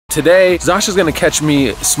Today, Zasha's gonna catch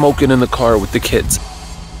me smoking in the car with the kids.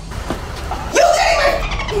 You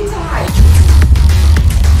demon!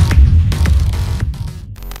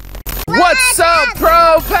 What's up,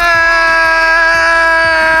 Pro Pack?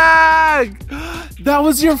 That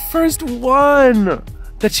was your first one.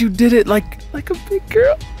 That you did it like a big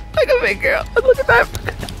girl. Like a big girl. Look at that. Look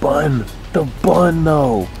at the bun. The bun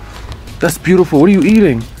though. That's beautiful. What are you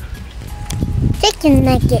eating? Chicken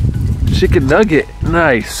nugget. Chicken nugget.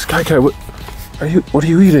 Nice. Kai, what are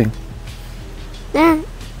you eating?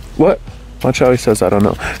 What? Watch how he says I don't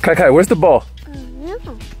know. Kai, where's the ball?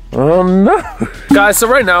 Oh no. Guys, so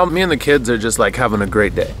right now, me and the kids are just like having a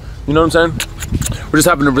great day. You know what I'm saying? We're just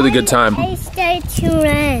having a really good time. I started to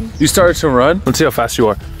run. You started to run? Let's see how fast you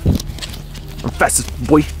are. I'm fast,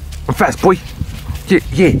 boy. I'm fast, boy.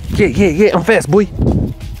 Yeah. I'm fast, boy.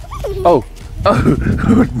 Oh,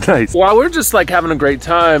 nice. While we're just like having a great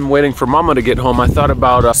time waiting for Mama to get home, I thought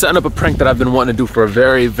about setting up a prank that I've been wanting to do for a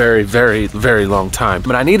very long time.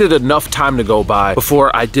 But I needed enough time to go by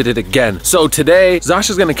before I did it again. So today,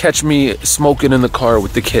 Zasha's gonna catch me smoking in the car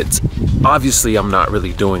with the kids. Obviously, I'm not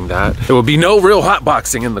really doing that. There will be no real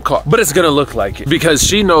hotboxing in the car, but it's gonna look like it because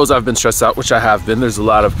she knows I've been stressed out, which I have been. There's a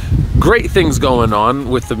lot of great things going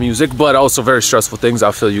on with the music, but also very stressful things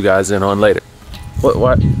I'll fill you guys in on later.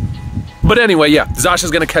 What? But anyway, yeah,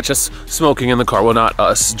 Zasha's gonna catch us smoking in the car. Well, not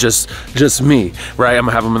us, just me, right? I'm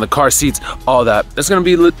gonna have them in the car seats, all that. It's gonna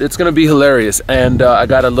be hilarious. And I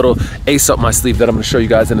got a little ace up my sleeve that I'm gonna show you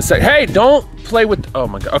guys in a sec. Hey, don't play with, oh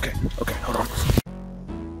my God, okay, hold on.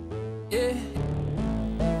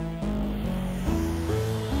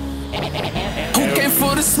 Who came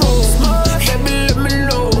for the smoke? Baby, let me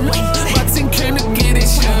know. My team came to get it.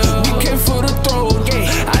 We came for the throat.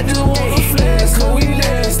 I just want a flash, so we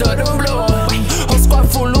last, start to blow. Whole squad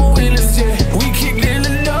full of winners, yeah. We kicked in the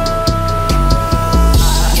door.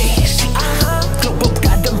 Club up,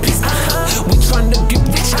 got them pissed. We tryna get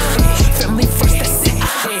rich. Family first, that's it.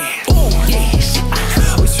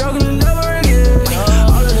 We struggling never again.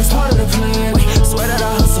 All of this part of the plan. Swear that I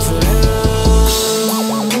hustle for them.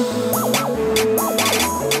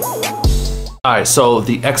 Alright, so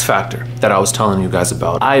the X Factor that I was telling you guys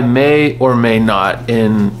about, I may or may not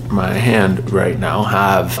in my hand right now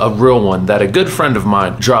have a real one that a good friend of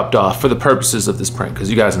mine dropped off for the purposes of this prank,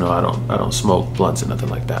 because you guys know I don't smoke blunts and nothing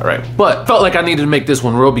like that, right? But felt like I needed to make this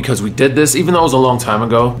one real because we did this, even though it was a long time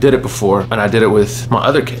ago, did it before, and I did it with my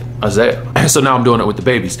other kid, Isaiah. So now I'm doing it with the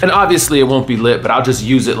babies. And obviously it won't be lit, but I'll just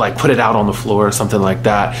use it, like put it out on the floor or something like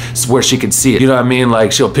that, where she can see it. You know what I mean?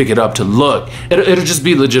 Like she'll pick it up to look. It'll just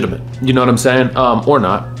be legitimate. You know what I'm saying? Or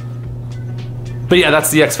not. But yeah,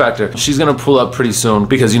 that's the X Factor. She's gonna pull up pretty soon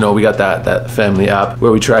because, you know, we got that family app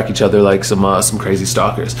where we track each other like some crazy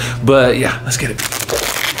stalkers. But yeah, let's get it.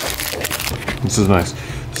 This is nice.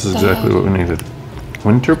 This is exactly what we needed.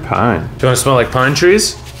 Winter pine. Do you want to smell like pine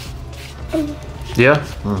trees? Yeah?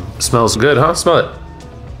 Smells good, huh? Smell it.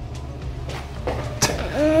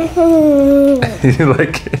 You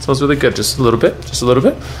like it? It smells really good. Just a little bit. Just a little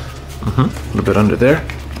bit. A little bit under there.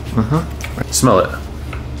 Right, smell it.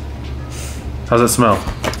 How's it smell?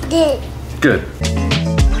 Good. Good.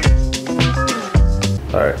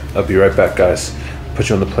 All right, I'll be right back, guys. Put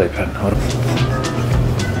you on the playpen. Hold on.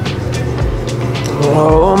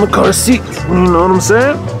 Oh, on the car seat. You know what I'm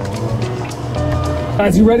saying?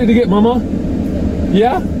 Guys, you ready to get Mama?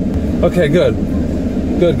 Yeah? Okay, good.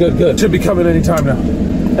 Good. Should be coming any time now.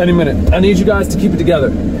 Any minute. I need you guys to keep it together.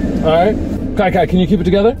 All right? Kai, can you keep it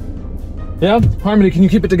together? Yeah? Harmony, can you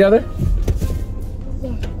keep it together?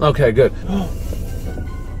 Yeah. Okay, good.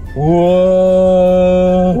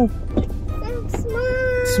 Whoa!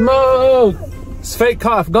 Smoke! It's fake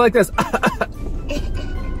cough. Go like this.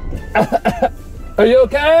 Are you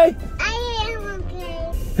okay? I am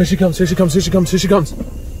okay. Here she comes.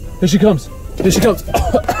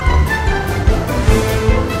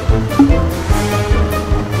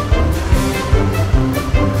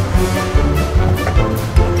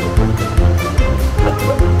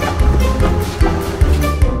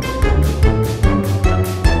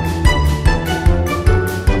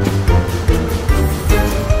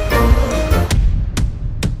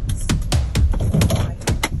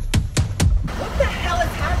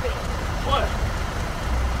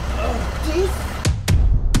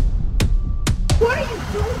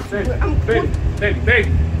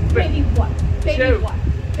 Baby what?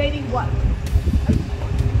 Baby what?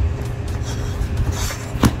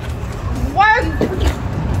 Why are you?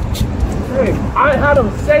 Hey, I had them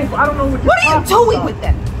safe. I don't know what you're What are you doing about. with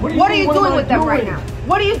them? What are you doing with them right now?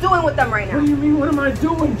 What are you doing with them right now? What do you mean, what am I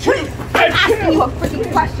doing? I'm asking you a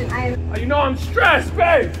freaking question. You know I'm stressed,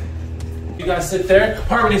 babe. You guys sit there.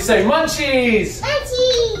 Harmony, say munchies.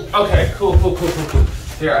 Munchies. Okay, cool.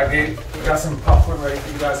 Here, I got some popcorn ready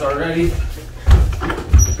for you guys already.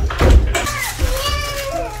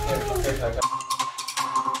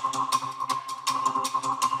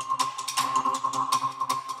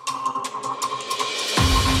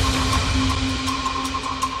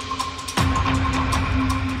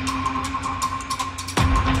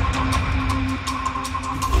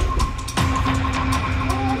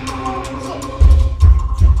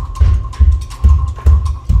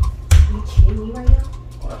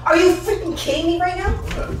 Are you freaking kidding me right now?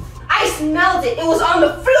 I smelled it. It was on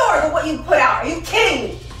the floor of what you put out. Are you kidding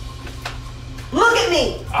me? Look at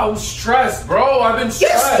me. I was stressed, bro. I've been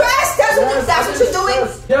stressed. You're stressed? That's what you're doing?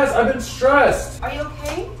 Stressed. Yes, I've been stressed. Are you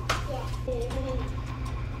okay?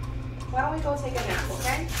 Why don't we go take a nap,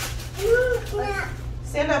 okay? Yeah.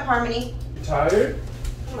 Stand up, Harmony. You tired?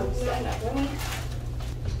 Come on, stand up. Let me.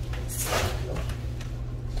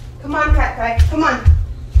 Come on, Cat. Come on.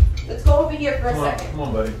 Let's go over here for a second. Come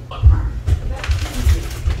on, buddy. What?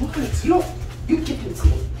 You give it to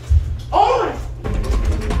me. Oh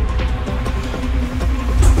my.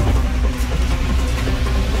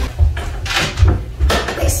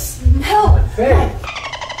 They smell. Babe.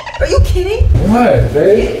 Are you kidding? What,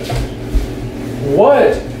 babe?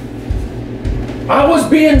 What? I was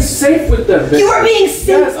being safe with them, babe. You were being safe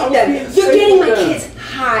Yes, I with was them. being You're safe getting with my them. kids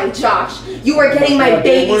high, Josh. You are getting my They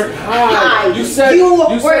babies weren't high. You said you you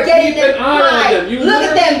were said getting keep an them eye on high. them. You Look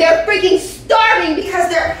at literally- them. They're freaking starving because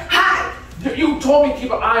they're high. You told me to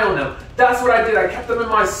keep an eye on them. That's what I did. I kept them in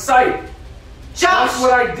my sight. Josh, That's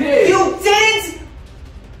what I did. You didn't.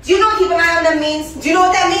 Do you know what keep an eye on them means? Do you know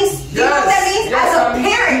what that means? Do you know what that means? Yes, As a that means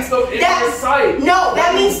parent, keep them in my sight. no,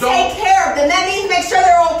 that means Don't- take care of them. That means make sure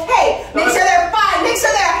they're okay. Make That's- sure they're fine. Make sure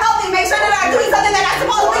they're healthy. Make sure they're not doing something they're not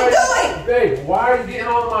supposed to be doing. Babe, why are you getting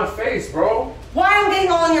all in my face, bro? Why I'm getting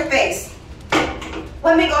all in your face?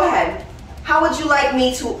 Let me go ahead. How would you like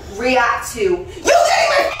me to react to you getting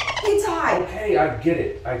my kids high? Okay, I get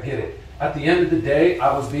it. At the end of the day,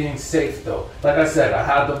 I was being safe though. Like I said, I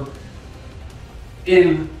had them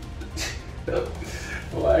in.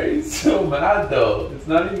 Why are you so mad though? It's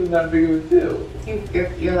not even that big of a deal.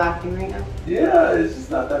 You're laughing right now? Yeah, it's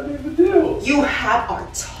just not that big of a deal. You have our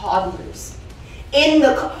toddlers in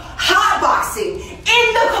the hotboxing in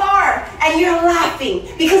the car, and you're laughing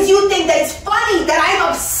because you think that it's funny that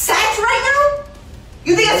I'm upset right now?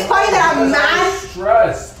 You think it's funny that I'm mad? I'm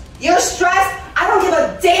stressed. You're stressed? I don't give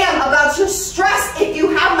a damn about your stress if you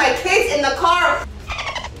have my kids in the car.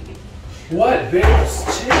 What, babe?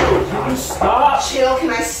 Just chill. Can you stop? Chill, can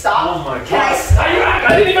I stop? Oh my god. Can I stop?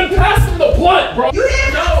 I didn't even pass him the blunt, bro. You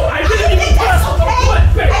didn't? No, I And you didn't even think pass that's him the okay?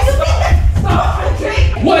 blunt, babe. And you think that's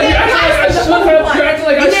okay? What? You're acting like I should have. You're acting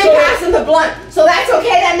like I You didn't should pass him the blunt, so that's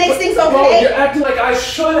okay. That makes things Bro, okay. you're acting like I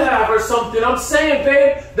should have or something. I'm saying,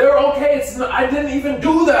 babe, they're okay. It's not, I didn't even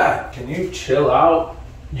do that. Can you chill out?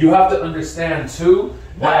 You have to understand too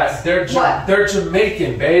that What? they're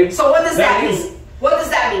Jamaican, babe. So what does that means- mean? What does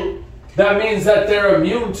that mean? That means that they're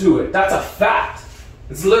immune to it. That's a fact.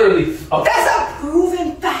 It's literally a That's a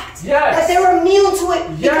proven fact. Yes. That they're immune to it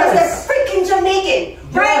because Yes. they're freaking Jamaican.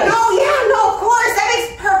 Right? Yes. No, yeah, no, of course. That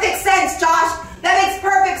makes perfect sense, Josh. That makes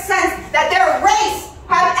perfect sense that their race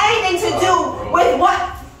have anything to do with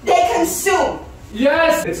what they consume.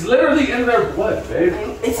 Yes, it's literally in their blood, babe.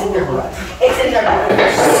 It's in their blood. It's in their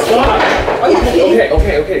blood. Stop. Are you kidding?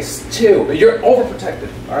 Okay, chill. You're overprotective,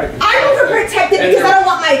 all right? I'm overprotected And because I don't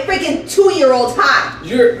want my freaking 2-year-old high.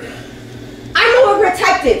 I'm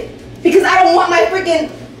overprotected because I don't want my freaking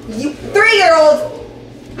 3-year-old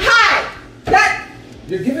high.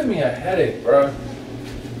 You're giving me a headache, bro.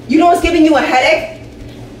 You know what's giving you a headache?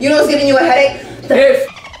 You know what's giving you a headache?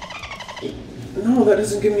 No, that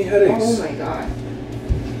doesn't give me headaches. Oh my god.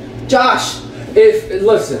 Josh.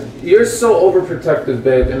 Listen, you're so overprotective,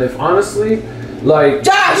 babe, and if honestly, like,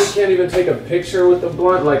 Josh! he can't even take a picture with the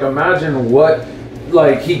blunt, like, imagine what,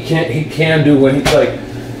 like, he can do when he, like,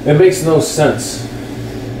 it makes no sense.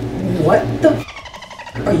 What the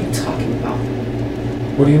are you talking about?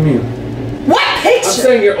 What do you mean? What picture? I'm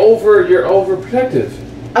saying you're overprotective.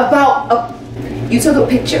 About you took a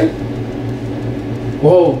picture?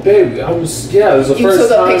 Well, babe, it was the You first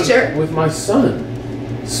took a time picture? with my son.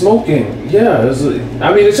 Smoking, yeah.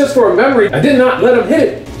 I mean, it's just for a memory. I did not let him hit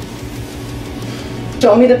it.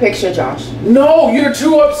 Show me the picture, Josh. No, you're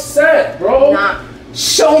too upset, bro. Nah.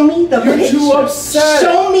 Show me the You're picture. too upset.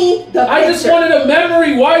 Show me the picture. I just wanted a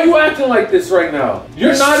memory. Why are you acting like this right now?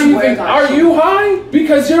 You're not swear even. God, Are show you me. high?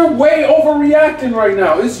 Because you're way overreacting right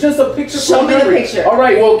now. It's just a picture. Show for me the memory. picture. All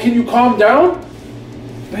right. Well, can you calm down,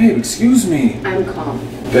 babe? Excuse me, I'm calm.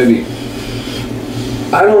 baby.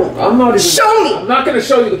 I'm not even. Show me. I'm not gonna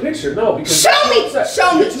show you the picture. No, because. Show me.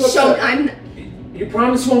 Show me. Show me. You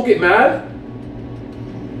promise you won't get mad?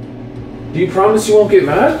 Do you promise you won't get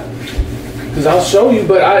mad? Because I'll show you,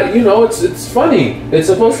 but you know, it's funny. It's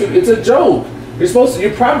supposed to. It's a joke.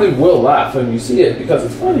 You probably will laugh when you see it because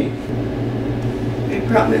it's funny. I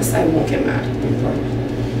promise I won't get mad.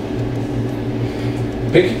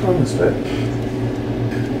 Pinky promise, babe.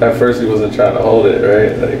 At first he wasn't trying to hold it,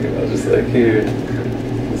 right? Like, I was just like, here.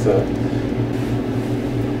 So.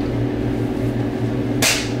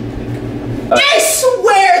 I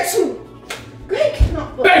swear to. Greg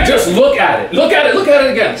cannot. Babe, just look at it. Look at it. Look at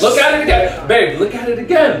it again. Look at it again. Babe, look at it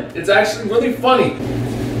again. It's actually really funny.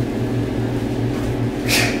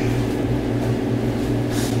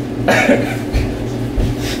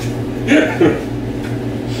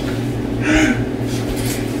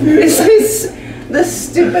 This is the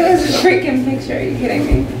stupidest freaking picture. Are you kidding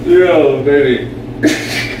me? Yo, baby.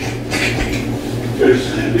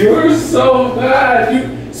 You were so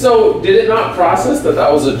mad. So did it not process that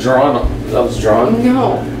was drawn?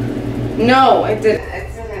 No. No, it didn't. I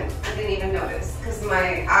didn't even notice because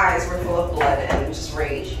my eyes were full of blood and just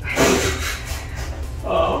rage.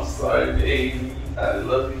 Oh, I'm sorry, baby. I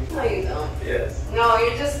love you. No, you don't. Yes. No,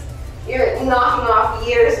 you're knocking off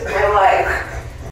years of my life.